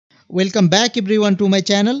Welcome back everyone to my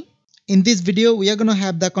channel. In this video we are going to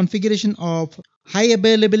have the configuration of high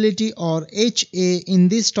availability or HA in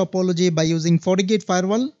this topology by using FortiGate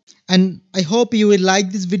firewall, and I hope you will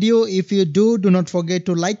like this video. If you do not forget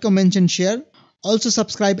to like, comment and share. Also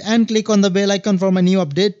subscribe and click on the bell icon for my new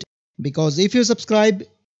update, because if you subscribe,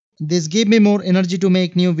 this give me more energy to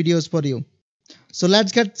make new videos for you. So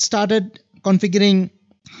let's get started configuring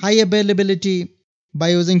high availability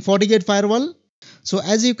by using FortiGate firewall. So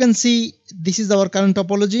as you can see, this is our current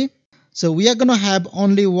topology. So we are going to have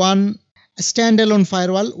only one standalone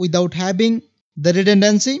firewall without having the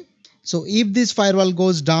redundancy. So if this firewall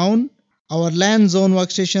goes down, our LAN zone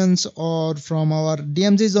workstations or from our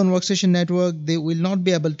DMZ zone workstation network, they will not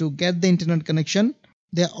be able to get the internet connection.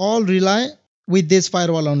 They all rely with this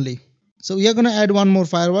firewall only. So we are going to add one more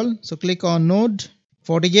firewall. So click on node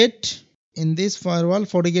FortiGate. In this firewall,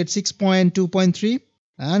 FortiGate 6.2.3,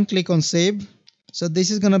 and click on save. So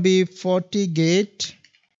this is going to be FortiGate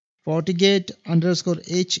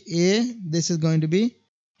 _ HA. This is going to be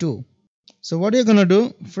 2. So what you're going to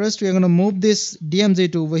do, first we are going to move this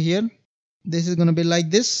DMZ to over here. This is going to be like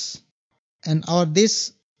this, and our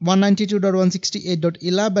this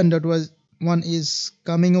 192.168.11.1 is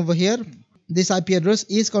coming over here. This IP address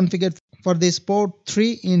is configured for this port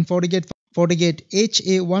 3 in FortiGate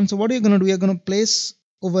HA1. So what are you going to do? We are going to place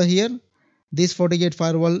over here this FortiGate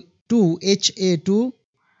firewall 2 HA2,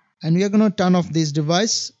 and we are going to turn off this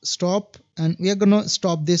device, stop, and we are going to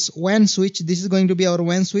stop this WAN switch. This is going to be our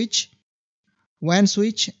WAN switch,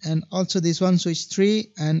 and also this one switch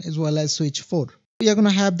 3 and as well as switch 4. We are going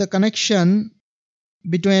to have the connection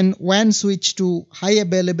between WAN switch to high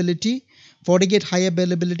availability FortiGate high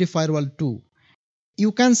availability firewall 2.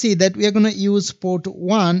 You can see that we are going to use port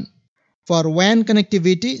 1 for WAN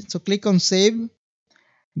connectivity. So click on save,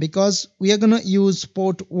 because we are going to use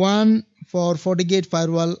port 1 for FortiGate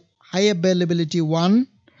firewall high availability 1,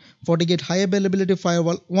 FortiGate high availability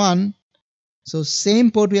firewall 1. So same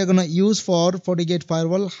port we are going to use for FortiGate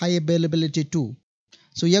firewall high availability 2.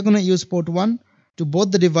 So we are going to use port 1 to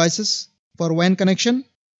both the devices for WAN connection.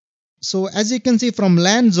 So as you can see, from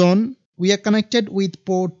LAN zone we are connected with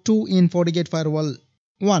port 2 in FortiGate firewall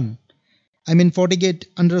 1. I mean FortiGate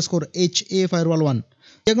 _ HA firewall 1.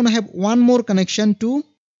 We are going to have one more connection to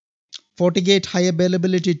FortiGate high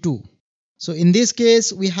availability 2. So in this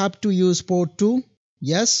case we have to use port 2,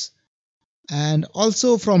 yes. And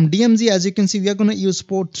also from DMZ, as you can see, we are going to use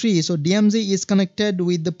port 3. So DMZ is connected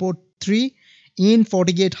with the port 3 in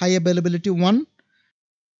FortiGate high availability 1.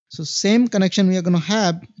 So same connection we are going to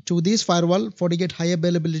have to this firewall FortiGate high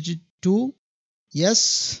availability 2,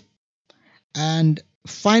 yes. And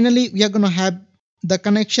finally we are going to have the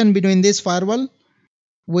connection between this firewall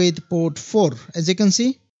with port 4. As you can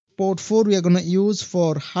see, port 4 we are going to use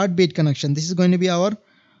for heartbeat connection. This is going to be our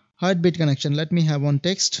heartbeat connection. Let me have one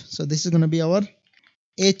text. So this is going to be our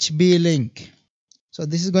HB link. So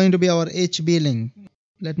this is going to be our HB link.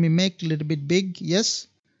 Let me make a little bit big, yes.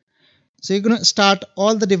 So you're going to start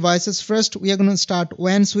all the devices. First we are going to start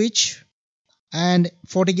WAN switch and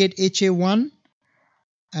FortiGate HA1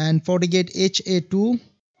 and FortiGate HA2,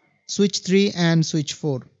 switch 3 and switch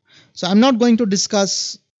 4. So I'm not going to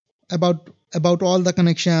discuss about all the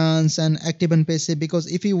connections and active and passive, because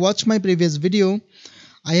if you watch my previous video,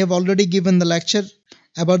 I have already given the lecture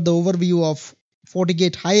about the overview of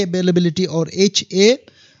FortiGate high availability or HA.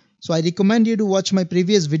 So I recommend you to watch my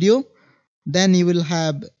previous video. Then you will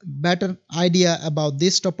have better idea about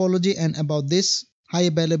this topology and about this high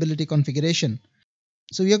availability configuration.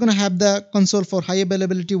 So we are going to have the console for high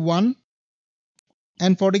availability 1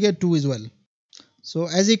 and FortiGate 2 as well. So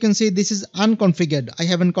as you can see, this is unconfigured. I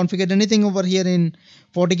haven't configured anything over here in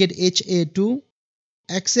FortiGate HA2,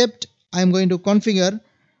 except I am going to configure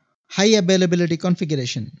high availability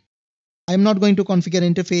configuration. I am not going to configure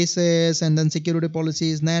interfaces and then security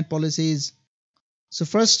policies, NAT policies. So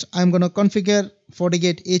first I am going to configure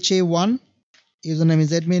FortiGate HA1. Username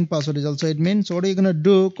is admin, password is also admin. So what are you going to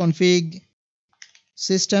do? Config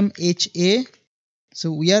system HA.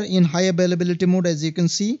 So we are in high availability mode, as you can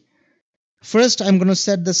see. First I'm going to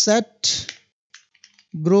set the set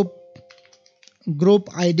group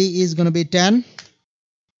ID is going to be 10,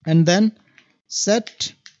 and then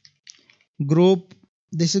set group,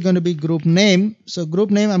 this is going to be group name. So group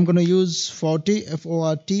name I'm going to use FortiGate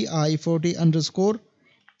 40 _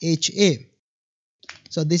 HA.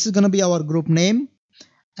 So this is going to be our group name.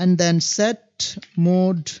 And then set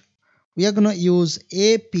mode, we are going to use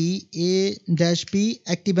AP A-P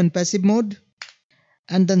active and passive mode.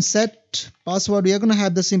 And then set password, we are going to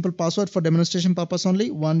have the simple password for demonstration purpose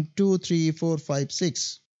only, 1 2 3 4 5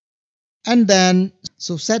 6. And then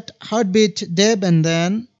so set heartbeat deb, and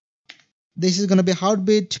then this is going to be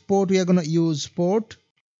heartbeat port. We are going to use port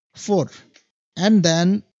 4, and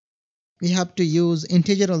then we have to use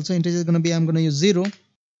integer also. Integer is going to be, I'm going to use 0,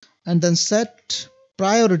 and then set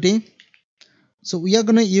priority. So we are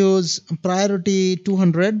going to use priority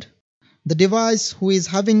 200. The device who is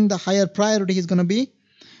having the higher priority is going to be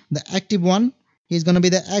the active one. He's going to be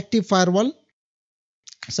the active firewall.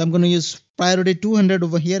 So I'm going to use priority 200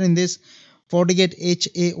 over here in this FortiGate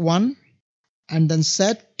HA1, and then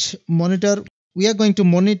set monitor. We are going to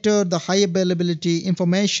monitor the high availability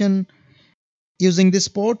information using this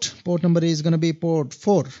port. Port number is going to be port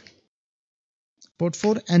 4. Port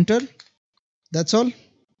 4, enter. That's all.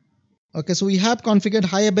 Okay, so we have configured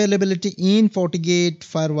high availability in FortiGate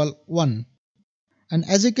firewall 1. And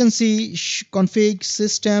as you can see, config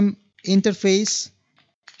system interface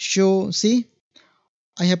show, see,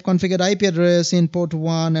 I have configured IP address in port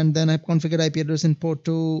 1, and then I have configured IP address in port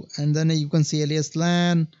 2, and then you can see alias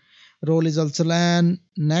LAN, role is also LAN.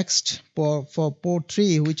 Next, for port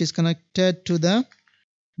 3, which is connected to the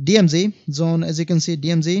DMZ zone, as you can see,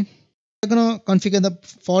 DMZ. We're going to configure the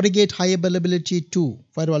FortiGate high availability 2,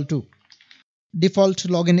 firewall 2. Default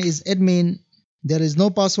login is admin. There is no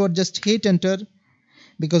password, just hit enter,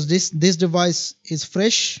 because this device is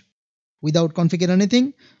fresh without configure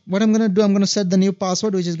anything. What I'm going to do, I'm going to set the new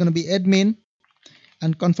password, which is going to be admin,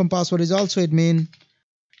 and confirm password is also admin.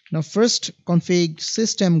 Now first, config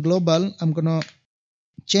system global. I'm going to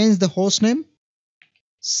change the host name.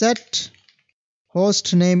 Set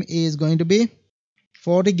host name is going to be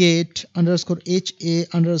FortiGate _HA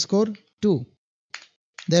 _2.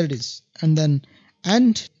 There it is. And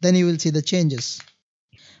then you will see the changes.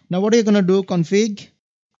 Now what are you going to do? Config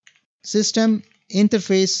system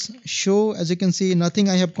interface show. As you can see, nothing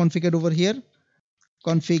I have configured over here.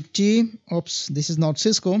 Config T. Oops, this is not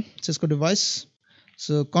Cisco device.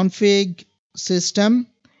 So config system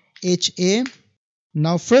HA.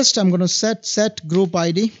 Now first I'm going to set group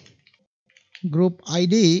ID. Group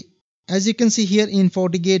ID. As you can see here in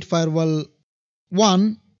FortiGate firewall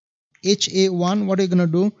 1 HA1, what are you going to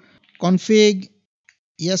do? Config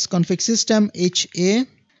system HA.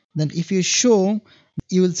 Then if you show,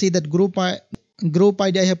 you will see that group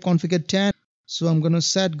ID I have configured 10. So I'm going to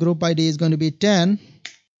set group ID is going to be 10,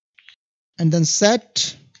 and then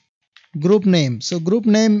set group name. So group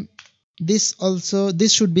name, this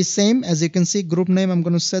should be same. As you can see, group name, I'm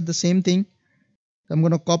going to set the same thing. I'm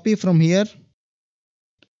going to copy from here,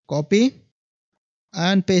 copy,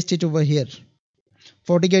 and paste it over here.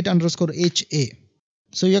 FortiGate _HA.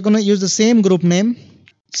 So you're going to use the same group name.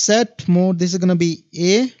 Set mode, this is going to be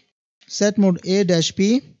A. Set mode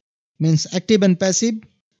A-P means active and passive.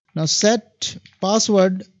 Now set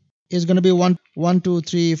password is going to be 1 2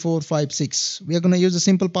 3 4 5 6. We are going to use a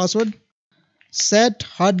simple password. Set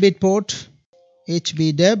heartbeat port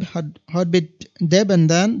HB heartbeat deb, and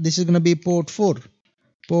then this is going to be port 4.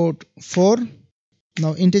 Port 4.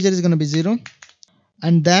 Now integer is going to be 0,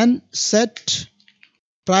 and then set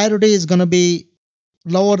priority is going to be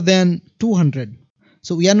lower than 200.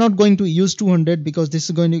 So we are not going to use 200 because this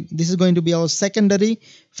is going to be our secondary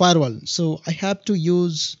firewall. So I have to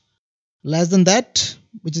use less than that,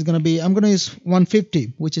 which is going to be, I'm going to use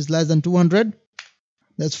 150, which is less than 200.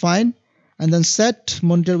 That's fine. And then set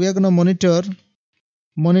monitor. We are going to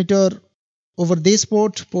monitor over this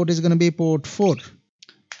port. Port is going to be port 4.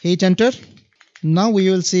 Hit enter. Now we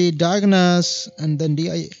will see diagnose, and then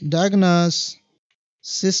diagnose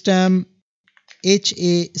system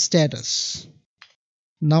HA status.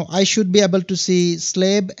 Now I should be able to see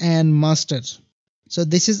slab and master. So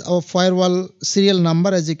this is our firewall serial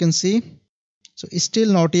number, as you can see. So it's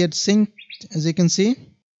still not yet synced, as you can see.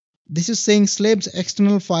 This is saying slab's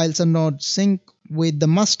external files are not synced with the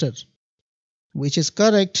master, which is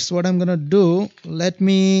correct. So what I'm gonna do, let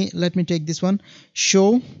me take this one.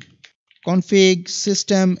 Show config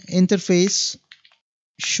system interface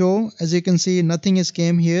show. As you can see, nothing is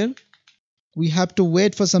came here. We have to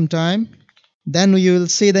wait for some time. Then you will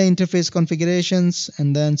see the interface configurations,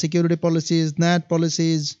 and then security policies, NAT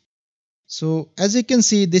policies. So as you can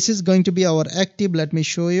see, this is going to be our active. Let me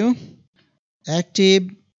show you.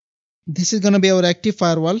 Active. This is going to be our active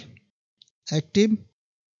firewall. Active.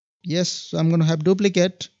 Yes, so I'm going to have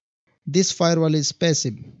duplicate. This firewall is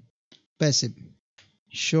passive. Passive.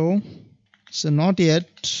 Show. So not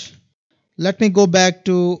yet. Let me go back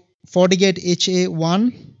to FortiGate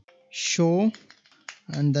HA1. Show.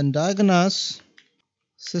 And then diagnose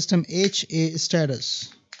system HA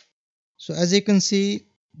status. So as you can see,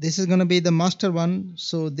 this is going to be the master one.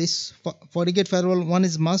 So this FortiGate firewall 1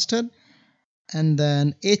 is master, and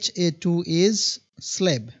then HA2 is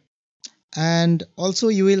slab. and also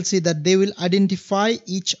you will see that they will identify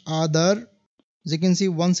each other. As you can see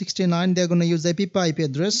 169, they are going to use the IP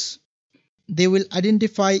address. They will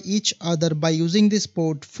identify each other by using this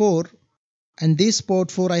port 4, and this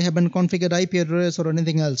port 4 I haven't configured IP address or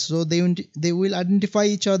anything else, so they will identify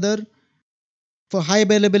each other for high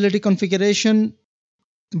availability configuration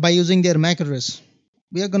by using their MAC address.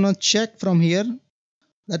 We are gonna check from here.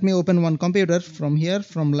 Let me open one computer from here,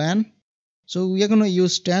 from LAN. So we are gonna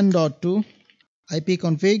use 10.2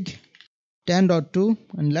 ipconfig 10.2,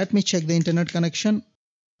 and let me check the internet connection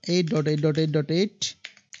 8.8.8.8,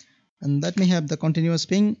 and let me have the continuous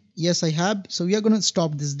ping. Yes, I have. So we are gonna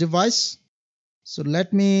stop this device. So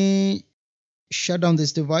let me shut down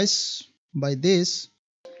this device by this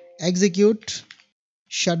execute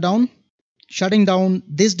shutdown, shutting down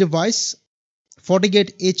this device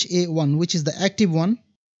FortiGate HA1, which is the active one.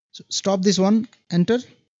 So stop this one, enter.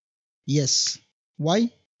 Yes. Why?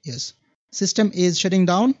 Yes. System is shutting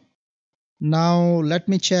down. Now let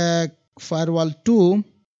me check firewall 2.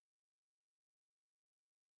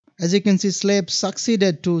 As you can see, slave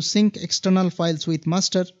succeeded to sync external files with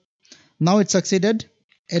master. Now it succeeded.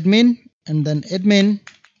 Admin, and then admin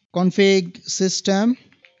config system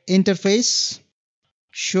interface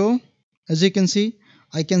show. As you can see,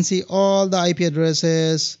 I can see all the IP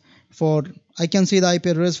addresses for, I can see the IP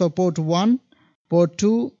address for port 1, port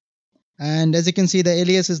 2, and as you can see the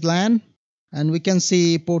alias is LAN, and we can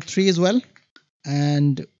see port 3 as well.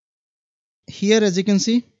 And here as you can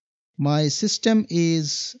see, my system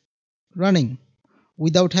is running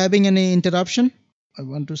without having any interruption. I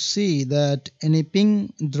want to see that any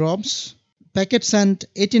ping drops. Packet sent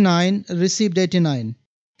 89, received 89.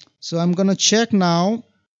 So I'm gonna check now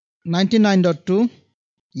 99.2.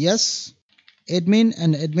 Yes, admin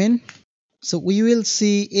and admin. So we will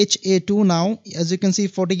see HA2 now. As you can see,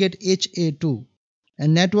 FortiGate HA2.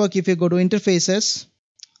 And network, if you go to interfaces,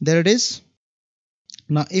 there it is.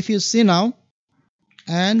 Now if you see now,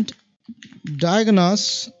 and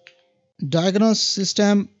diagnose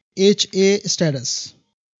system HA status.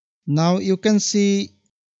 Now you can see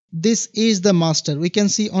this is the master. We can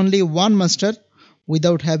see only one master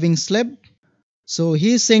without having slave. So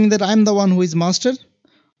he is saying that I'm the one who is master.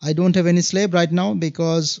 I don't have any slave right now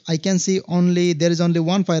because I can see only there is only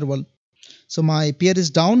one firewall. So my peer is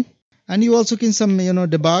down, and you also can some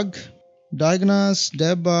debug, diagnose,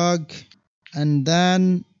 debug, and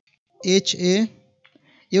then HA.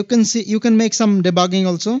 You can see you can make some debugging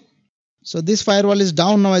also. So this firewall is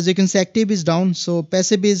down now. As you can see, active is down, so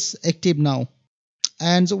passive is active now.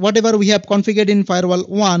 And so whatever we have configured in firewall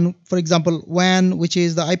 1, for example WAN, which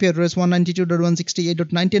is the IP address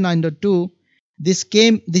 192.168.99.2, this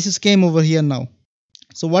came over here now.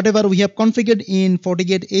 So whatever we have configured in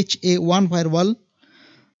FortiGate HA1 firewall,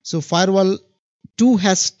 so firewall 2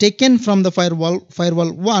 has taken from the firewall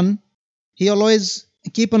 1. He always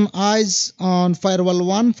keep an eyes on firewall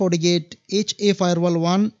 1, FortiGate HA firewall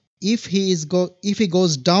 1. If he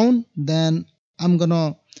goes down, then I'm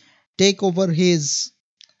gonna take over his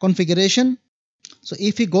configuration. So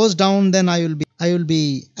if he goes down, then I will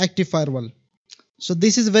be active firewall. So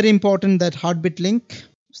this is very important, that heartbeat link.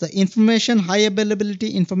 So the information, high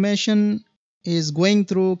availability information is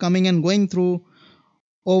coming and going through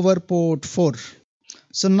over port 4.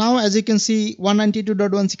 So now as you can see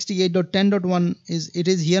 192.168.10.1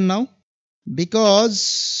 is here now,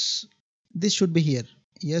 because this should be here.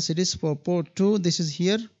 Yes, it is for port 2. This is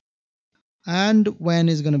here, and WAN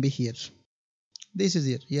is going to be here. This is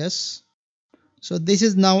here. Yes. So this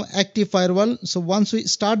is now active firewall. So once we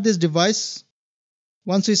start this device,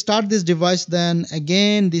 then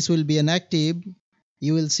again this will be an active.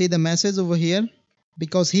 You will see the message over here,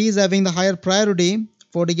 because he is having the higher priority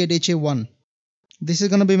FortiGate HA1. This is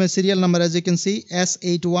going to be my serial number, as you can see,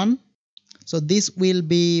 S81. So this will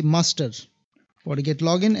be master. FortiGate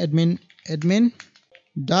login, admin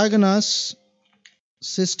diagnose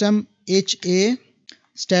system HA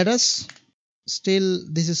status. Still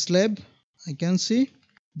this is slab. I can see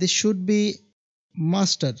this should be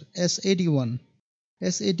master S81.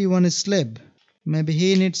 S81 is slab. Maybe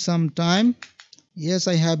he needs some time. Yes,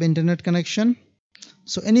 I have internet connection.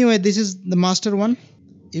 So anyway, this is the master one,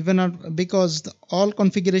 even because all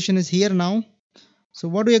configuration is here now. So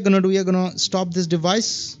what we are gonna do, we are gonna stop this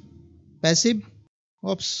device, passive.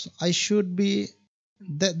 Oops, I should be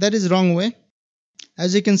that is wrong way.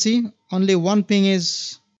 As you can see, only one ping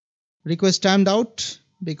is request timed out,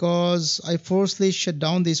 because I forcefully shut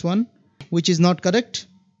down this one, which is not correct.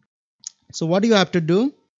 So what you have to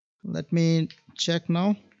do, let me check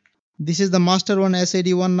now. This is the master one,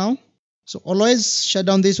 S81 now. So always shut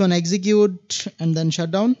down this one, execute and then shut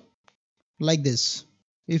down like this.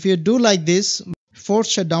 If you do like this, force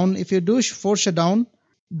shutdown, if you do force shutdown,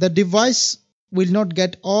 the device will not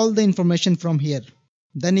get all the information from here.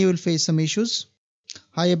 Then you will face some issues,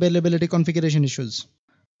 high availability configuration issues.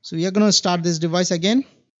 So we are going to start this device again.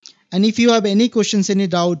 And if you have any questions, any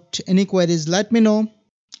doubt, any queries, let me know.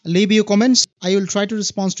 Leave your comments. I will try to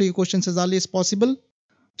respond to your questions as early as possible.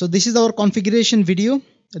 So this is our configuration video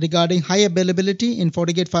regarding high availability in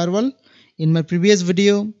FortiGate firewall. In my previous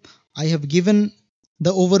video, I have given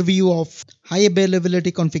the overview of high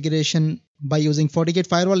availability configuration by using FortiGate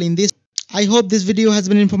firewall in this. I hope this video has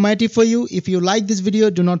been informative for you. If you like this video,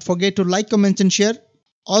 do not forget to like, comment and share.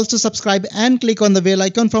 Also subscribe and click on the bell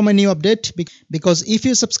icon for my new update, because if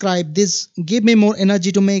you subscribe, this give me more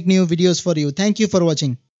energy to make new videos for you. Thank you for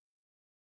watching.